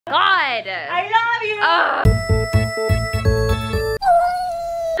God. I love you.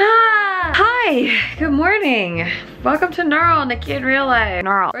 Hi, good morning. Welcome to NIRL, Nikki in real life.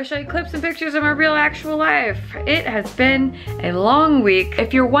 NIRL, where I show you clips and pictures of my real actual life. It has been a long week.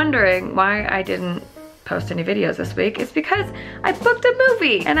 If you're wondering why I didn't post any videos this week, it's because I booked a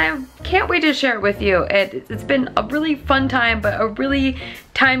movie and I can't wait to share it with you. It's been a really fun time, but a really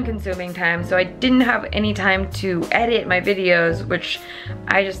time-consuming time, so I didn't have any time to edit my videos, which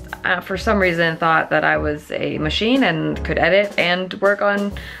I just, for some reason, thought that I was a machine and could edit and work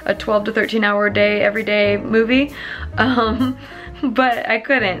on a 12 to 13 hour day, everyday movie. But I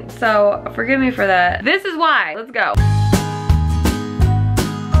couldn't, so forgive me for that. This is why. Let's go.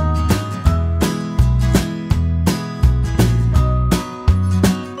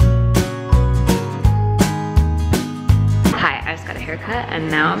 I just got a haircut and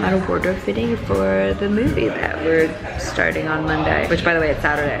now I'm at a wardrobe fitting for the movie that we're starting on Monday, which by the way, it's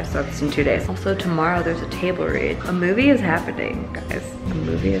Saturday, so it's in 2 days. Also tomorrow there's a table read. A movie is happening, guys. A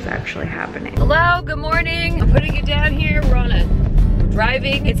movie is actually happening. Hello, good morning. I'm putting it down here. We're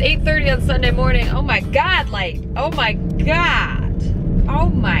driving. It's 8:30 on Sunday morning. Oh my God, light. Oh my God. Oh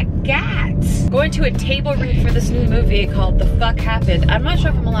my God. Going to a table read for this new movie called The Fuck Happened. I'm not sure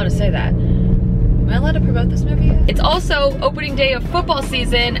if I'm allowed to say that. Am I allowed to promote this movie yet? It's also opening day of football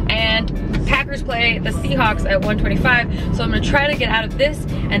season and Packers play the Seahawks at 1:25. So I'm gonna try to get out of this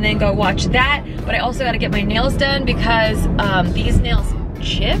and then go watch that. But I also gotta get my nails done because these nails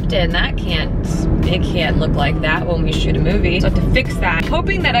chipped and it can't look like that when we shoot a movie. So I have to fix that.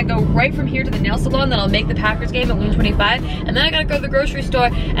 Hoping that I go right from here to the nail salon, that I'll make the Packers game at 1:25. And then I gotta go to the grocery store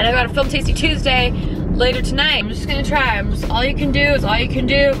and I gotta film Tasty Tuesday later tonight. I'm just gonna try. All you can do is all you can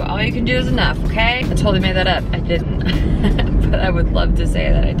do, but all you can do is enough, okay? I totally made that up. I didn't. But I would love to say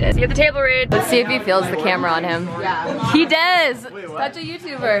that I did. See you at the table read. Let's see if he feels the camera on him. Yeah. He does. Wait, such a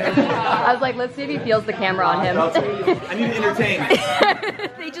YouTuber. I was like, let's see if he feels the camera on him. I need to entertain.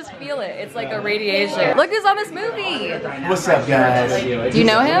 They just feel it. It's like a radiation. Look who's on this movie. What's up, guys? Do you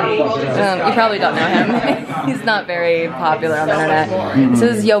know him? You probably don't know him. He's not very popular on the internet. This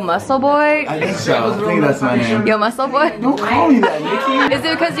is Yo Muscle Boy. I think so. I think that's my name. Yo Muscle Boy? Don't call me that, Nikki. Is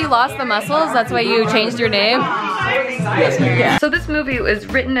it because you lost the muscles? That's why you changed your name? Yes, ma'am. Yeah. So this movie was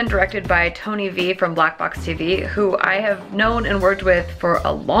written and directed by Tony V from Black Box TV, who I have known and worked with for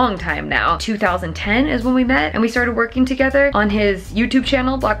a long time now. 2010 is when we met and we started working together on his YouTube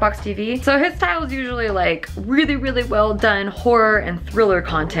channel, Black Box TV. So his style is usually like really, really well done horror and thriller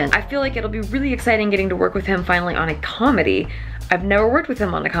content. I feel like it'll be really exciting getting to work with him finally on a comedy. I've never worked with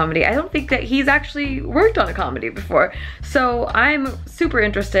him on a comedy. I don't think that he's actually worked on a comedy before. So I'm super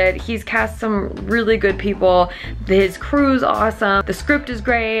interested. He's cast some really good people. His crew's awesome. The script is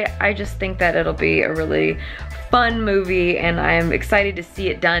great. I just think that it'll be a really fun movie and I'm excited to see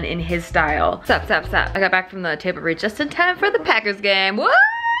it done in his style. Sup. I got back from the table read just in time for the Packers game. Whoop!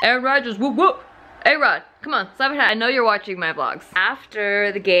 Aaron Rodgers, whoop whoop. Hey Rod, come on, stop it. I know you're watching my vlogs.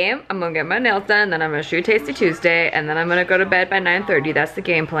 After the game, I'm gonna get my nails done, then I'm gonna shoot Tasty Tuesday, and then I'm gonna go to bed by 9:30. That's the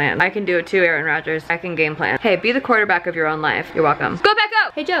game plan. I can do it too, Aaron Rodgers. I can game plan. Hey, be the quarterback of your own life. You're welcome. Go back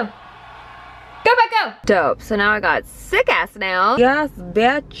out! Hey Joe. Go back out! Dope, so now I got sick ass nails. Yes,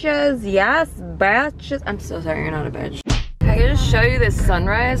 bitches, yes, bitches. I'm so sorry, you're not a bitch. Can I just show you this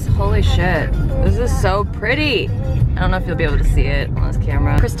sunrise? Holy shit, this is so pretty. I don't know if you'll be able to see it on this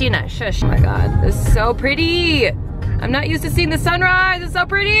camera. Christina, shush. Oh my God, this is so pretty. I'm not used to seeing the sunrise, it's so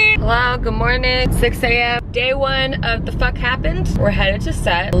pretty. Hello, good morning, 6 a.m. Day one of The Fuck Happened. We're headed to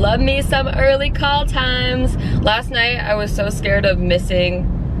set. Love me some early call times. Last night, I was so scared of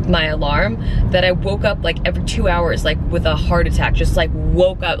missing my alarm that I woke up like every 2 hours, like with a heart attack. Just like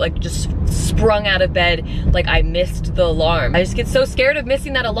woke up, like just sprung out of bed like I missed the alarm. I just get so scared of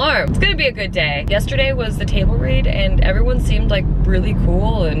missing that alarm. It's gonna be a good day. Yesterday was the table read and everyone seemed like really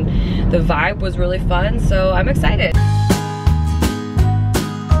cool and the vibe was really fun, so I'm excited.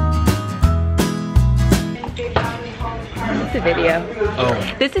 It's a video.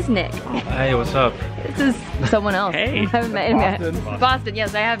 Oh. This is Nick. Hey, what's up? This is someone else. Hey. I haven't met him yet. Boston,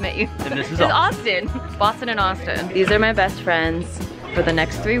 yes, I have met you. And this is Austin. Boston and Austin. These are my best friends for the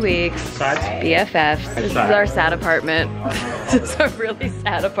next 3 weeks. BFFs. This is our sad apartment. This is a really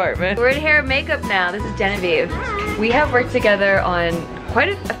sad apartment. We're in hair and makeup now. This is Genevieve. We have worked together on quite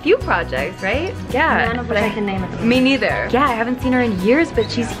a few projects, right? Yeah. None of which I can name it. Me neither. Yeah, I haven't seen her in years, but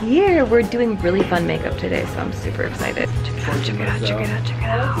she's here. We're doing really fun makeup today, so I'm super excited. Check it out, check it out, check it out, check it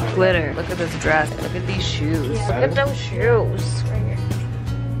out. Glitter. Look at this dress. Look at these shoes. Look at those shoes. Right here.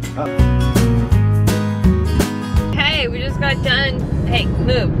 Hey, we just got done hey,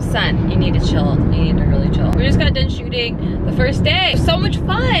 move, son. You need to chill. You need to really chill. We just got done shooting the first day. So much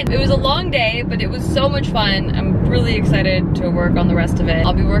fun. It was a long day, but it was so much fun. I'm really excited to work on the rest of it.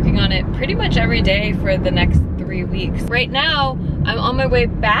 I'll be working on it pretty much every day for the next 3 weeks. Right now, I'm on my way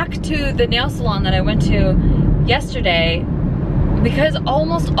back to the nail salon that I went to yesterday because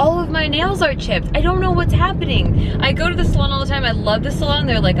almost all of my nails are chipped. I don't know what's happening. I go to the salon all the time. I love the salon.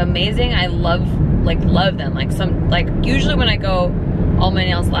 They're like amazing. I love them. Like usually when I go, all my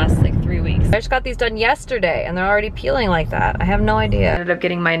nails last like 3 weeks. I just got these done yesterday and they're already peeling like that. I have no idea. I ended up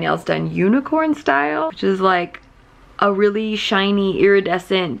getting my nails done unicorn style, which is like a really shiny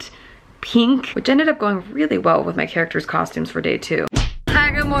iridescent pink, which ended up going really well with my character's costumes for day 2. Hi,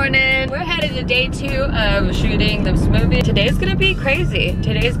 good morning. We're headed to day 2 of shooting this movie. Today's gonna be crazy.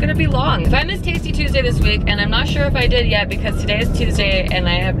 Today's gonna be long. If I missed Tasty Tuesday this week, and I'm not sure if I did yet because today is Tuesday and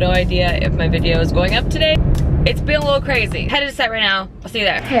I have no idea if my video is going up today. It's been a little crazy. Headed to set right now. I'll see you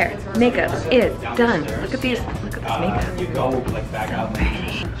there. Hair, makeup is done. Look at this makeup.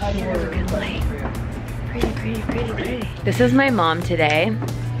 Pretty. This is my mom today.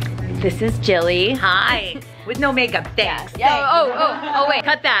 This is Jilly. Hi. With no makeup, thanks. Oh, wait,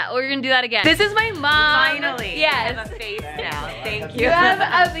 cut that. We're gonna do that again. This is my mom. Finally. Yes. I have a face now, thank you. You have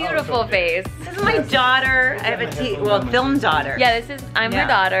a beautiful face. This is my daughter. I have a film daughter. Yeah, I'm her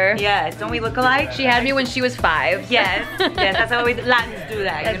daughter. Yes, don't we look alike? She had me when she was 5. Yes, that's how we Latins do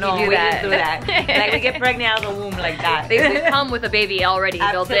that, That's you know, we do that. Like we get pregnant out of the womb like that. They come with a baby already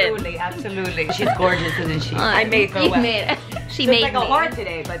built in. Absolutely. She's gorgeous, isn't she? I made her you well. made it. She Just made like me. a heart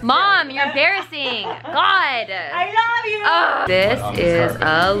today, but Mom, you're embarrassing. God. I love you. This is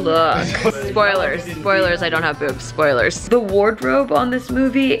a look. Spoilers, I don't have boobs. Spoilers. The wardrobe on this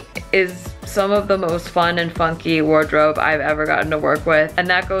movie is some of the most fun and funky wardrobe I've ever gotten to work with. And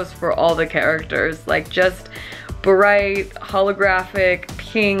that goes for all the characters. Like just bright, holographic,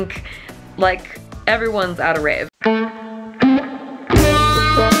 pink, like everyone's at a rave.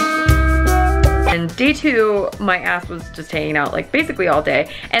 And day 2, my ass was just hanging out like basically all day.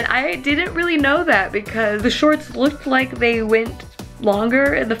 And I didn't really know that because the shorts looked like they went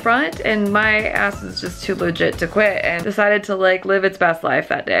longer in the front and my ass was just too legit to quit and decided to like live its best life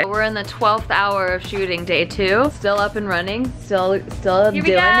that day. We're in the 12th hour of shooting day 2. Still up and running, still doing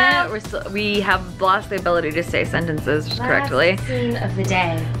it. We have lost the ability to say sentences correctly. Last scene of the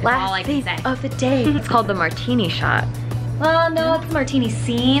day. Last scene of the day. It's called the martini shot. Well, no, it's martini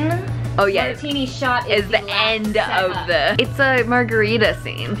scene. Oh yeah. Martini shot is the end of the. It's a margarita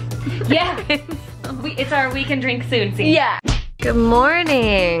scene. Yeah. It's our we can drink soon scene. Yeah. Good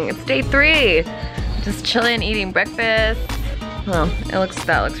morning. It's day 3. Just chilling, eating breakfast. Well, that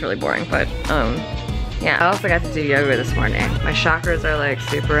looks really boring, but yeah. I also got to do yoga this morning. My chakras are like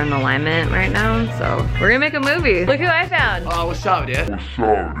super in alignment right now, so we're gonna make a movie. Look who I found. Oh, what's up, dude?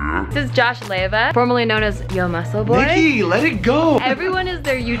 This is Josh Leva, formerly known as Yo Muscle Boy. Nikki, let it go. Everyone is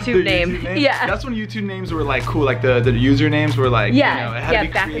their YouTube name. Yeah. That's when YouTube names were like cool, like the usernames were like, yeah, you know, it had to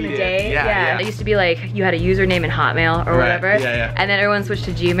be back in the creative. day. Yeah. It used to be like you had a username in Hotmail or whatever. Yeah. And then everyone switched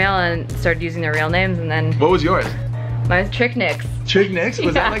to Gmail and started using their real names, and then What was yours? mine's Trick Nicks. Trick Nicks? Was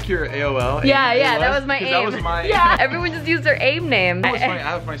Yeah. that like your AOL? Yeah, that was my aim. That was my Yeah, everyone just used their AIM name. That was funny.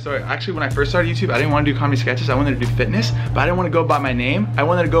 I have a funny story. Actually, when I first started YouTube, I didn't want to do comedy sketches. I wanted to do fitness, but I didn't want to go by my name. I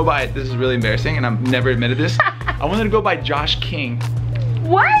wanted to go by, this is really embarrassing, and I've never admitted this. I wanted to go by Josh King.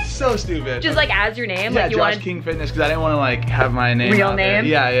 What? So stupid. Just like as your name? Yeah, like you Josh wanted King Fitness, because I didn't want to like have my name real out there. name?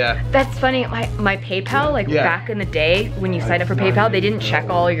 Yeah. That's funny. My PayPal, like back in the day when you signed up for PayPal, they didn't check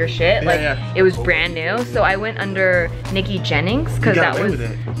all your shit. Like it was brand new. So I went under Nikki Jennings because that was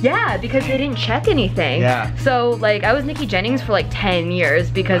yeah, because they didn't check anything. Yeah. So like I was Nikki Jennings for like 10 years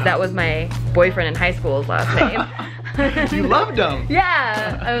because that was my boyfriend in high school's last name. You loved him.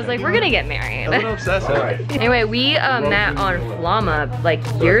 Yeah, I was like, we're gonna get married. A little obsessive. Anyway, we met on Flama like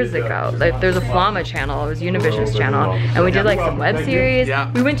years ago. Like, there's a Flama channel, it was Univision's channel, and we did like some web series.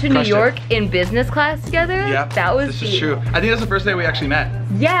 Yeah. We went to New York in business class together. Yeah, that was this is true. I think that's the first day we actually met.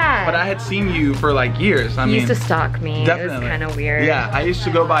 Yeah. But I had seen you for like years. I He mean, used to stalk me. Definitely. It was kind of weird. Yeah, I used to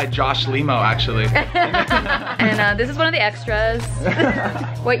go by Josh Limo actually. And this is one of the extras.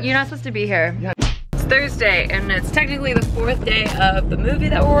 Wait, you're not supposed to be here. Yeah. It's Thursday, and it's technically the 4th day of the movie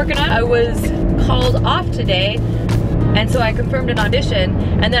that we're working on. I was called off today, and so I confirmed an audition,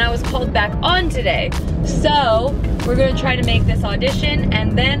 and then I was called back on today. So we're gonna try to make this audition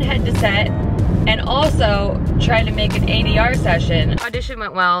and then head to set and also trying to make an ADR session. Audition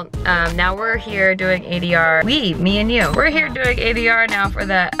went well. Now we're here doing ADR. Me and you. We're here doing ADR now for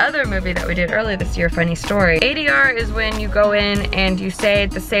the other movie that we did earlier this year, Funny Story. ADR is when you go in and you say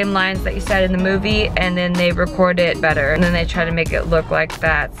the same lines that you said in the movie, and then they record it better, and then they try to make it look like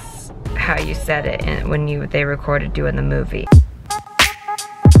that's how you said it when they recorded you in the movie.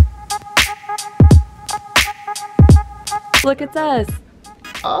 Look, it's us.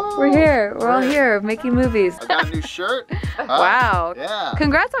 Oh, We're here. We're all here making movies. I got a new shirt. Wow. Yeah.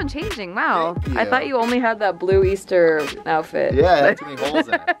 Congrats on changing. Wow. Thank I you. thought you only had that blue Easter outfit. Yeah, it had too many holes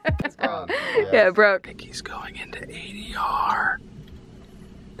in it. It's gone. Yeah, it broke. Nikki's going into ADR.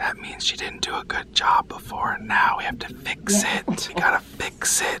 That means she didn't do a good job before, and now we have to fix it. We gotta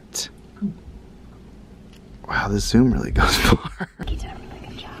fix it. Wow, this Zoom really goes far. You did a really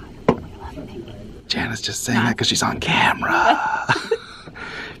good job. I love Nikki. Jana's just saying that because she's on camera.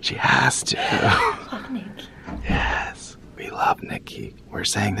 She has to. Love Nikki. Yes, we love Nikki. We're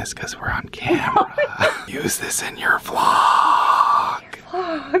saying this because we're on camera. Use this in your vlog.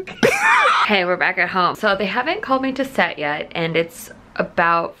 Hey, we're back at home. So they haven't called me to set yet, and it's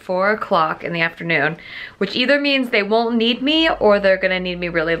about 4 o'clock in the afternoon, which either means they won't need me or they're gonna need me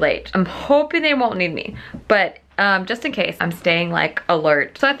really late. I'm hoping they won't need me, but just in case, I'm staying like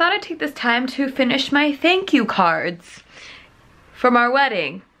alert. So I thought I'd take this time to finish my thank you cards from our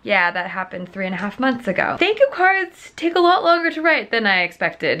wedding. Yeah, that happened 3.5 months ago. Thank you cards take a lot longer to write than I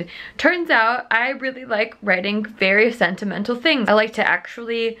expected. Turns out I really like writing very sentimental things. I like to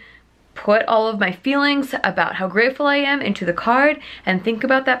actually put all of my feelings about how grateful I am into the card and think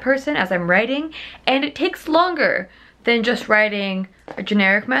about that person as I'm writing, and it takes longer than just writing a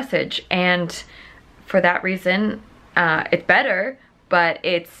generic message, and for that reason it's better, but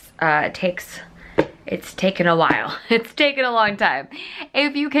it's taken a while. It's taken a long time.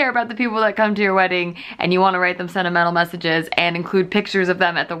 If you care about the people that come to your wedding and you want to write them sentimental messages and include pictures of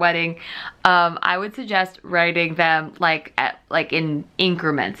them at the wedding, I would suggest writing them like in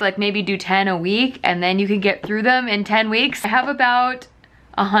increments. Like maybe do 10 a week, and then you can get through them in 10 weeks. I have about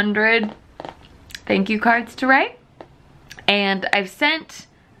 100 thank you cards to write, and I've sent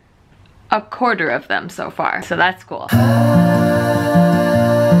a quarter of them so far, so that's cool.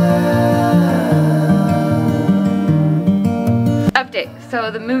 Update. So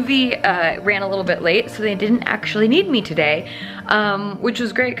the movie ran a little bit late, so they didn't actually need me today, which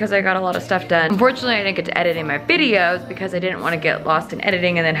was great because I got a lot of stuff done. Unfortunately, I didn't get to edit any of my videos because I didn't want to get lost in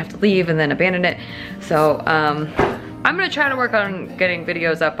editing and then have to leave and then abandon it. So I'm gonna try to work on getting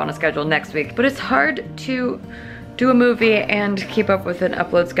videos up on a schedule next week, but it's hard to do a movie and keep up with an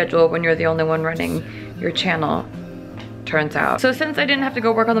upload schedule when you're the only one running your channel, turns out. So since I didn't have to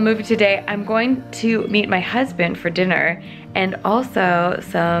go work on the movie today, I'm going to meet my husband for dinner, and also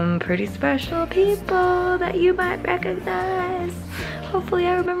some pretty special people that you might recognize. Hopefully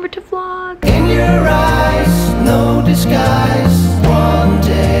I remember to vlog. In your eyes, no disguise, one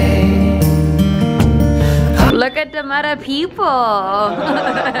day. Look at the other people.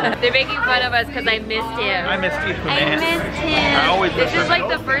 They're making fun of us because I missed him. I missed you, I man. missed him. I always This miss is like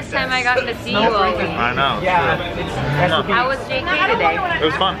the first time I got to see you all. I know. How was JK today? It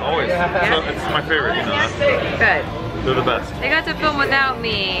was fun, always. So, it's my favorite, you know. Good. They're the best. They got to film without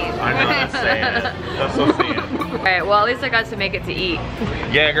me. I know, that's sad. That's so sad. Alright, well at least I got to make it to eat.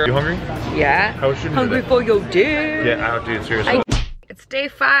 Yeah, girl. You hungry? Yeah? How was your Hungry for your dinner. Yeah, oh, dude, seriously. It's day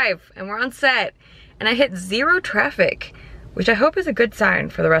 5 and we're on set, and I hit 0 traffic, which I hope is a good sign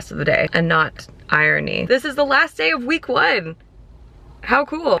for the rest of the day and not irony. This is the last day of week 1. How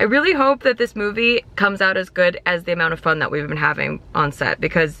cool. I really hope that this movie comes out as good as the amount of fun that we've been having on set,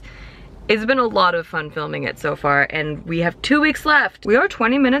 because it's been a lot of fun filming it so far, and we have 2 weeks left. We are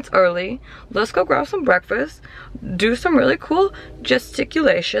 20 minutes early. Let's go grab some breakfast, do some really cool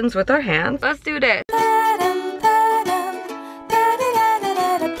gesticulations with our hands. Let's do this.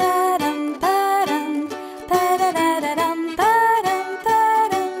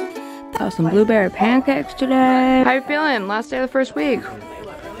 Some blueberry pancakes today. How you feeling? Last day of the first week.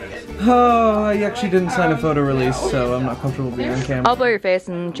 Oh, I actually didn't sign a photo release, so I'm not comfortable being on camera. I'll blur your face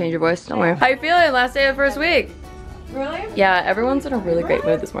and change your voice, don't worry. How you feeling? Last day of the first week. Really? Yeah, everyone's in a really great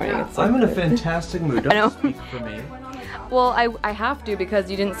mood this morning. It's I'm in a fantastic mood. Don't speak for me. Well, I have to because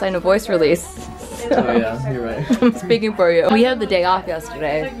you didn't sign a voice release. Oh yeah, you're right. I'm speaking for you. We had the day off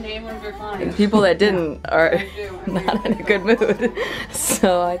yesterday. And people that didn't are not in a good mood.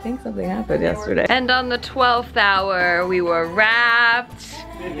 So I think something happened yesterday. And on the 12th hour, we were wrapped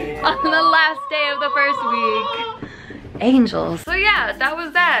on the last day of the first week. angels. So yeah, that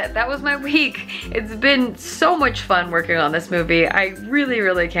was that. That was my week. It's been so much fun working on this movie. I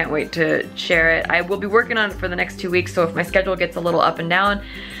really can't wait to share it. I will be working on it for the next 2 weeks, so if my schedule gets a little up and down,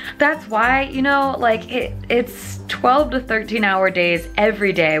 that's why, you know, like it's 12 to 13 hour days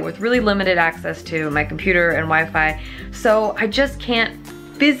every day with really limited access to my computer and Wi-Fi. So I just can't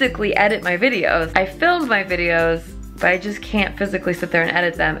physically edit my videos. I filmed my videos, but I just can't physically sit there and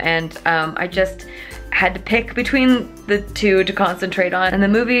edit them. And I just had to pick between the two to concentrate on, and the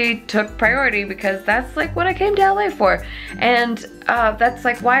movie took priority because that's like what I came to LA for. And that's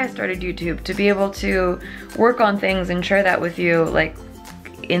like why I started YouTube, to be able to work on things and share that with you, like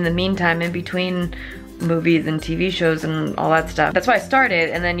in the meantime, in between movies and TV shows and all that stuff. That's why I started,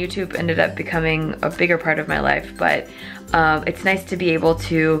 and then YouTube ended up becoming a bigger part of my life. But it's nice to be able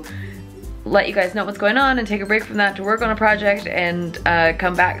to let you guys know what's going on and take a break from that to work on a project and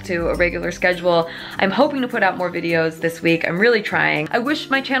come back to a regular schedule. I'm hoping to put out more videos this week. I'm really trying. I wish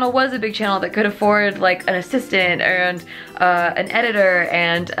my channel was a big channel that could afford like an assistant and an editor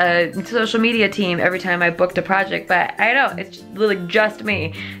and a social media team every time I booked a project, but I don't. It's literally just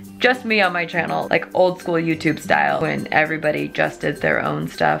me. Just me on my channel, like old school YouTube style, when everybody just did their own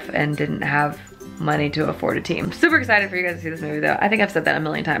stuff and didn't have money to afford a team. Super excited for you guys to see this movie though. I think I've said that a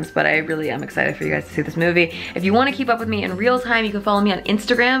million times, but I really am excited for you guys to see this movie. If you want to keep up with me in real time, you can follow me on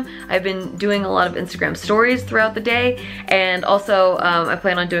Instagram. I've been doing a lot of Instagram stories throughout the day, and also I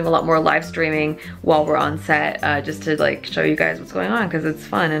plan on doing a lot more live streaming while we're on set, just to like show you guys what's going on, because it's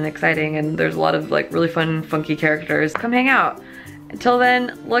fun and exciting, and there's a lot of like really fun, funky characters. Come hang out. Until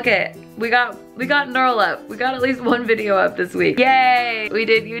then, look it. We got NIRL up. We got at least one video up this week. Yay! We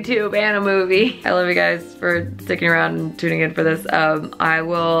did YouTube and a movie. I love you guys for sticking around and tuning in for this. I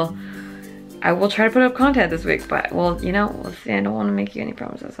will try to put up content this week, but well, you know, we'll see. I don't want to make you any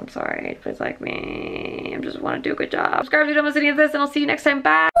promises. I'm sorry. It's like me. I just want to do a good job. Subscribe if you don't miss any of this, and I'll see you next time.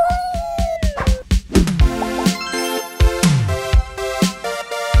 Bye!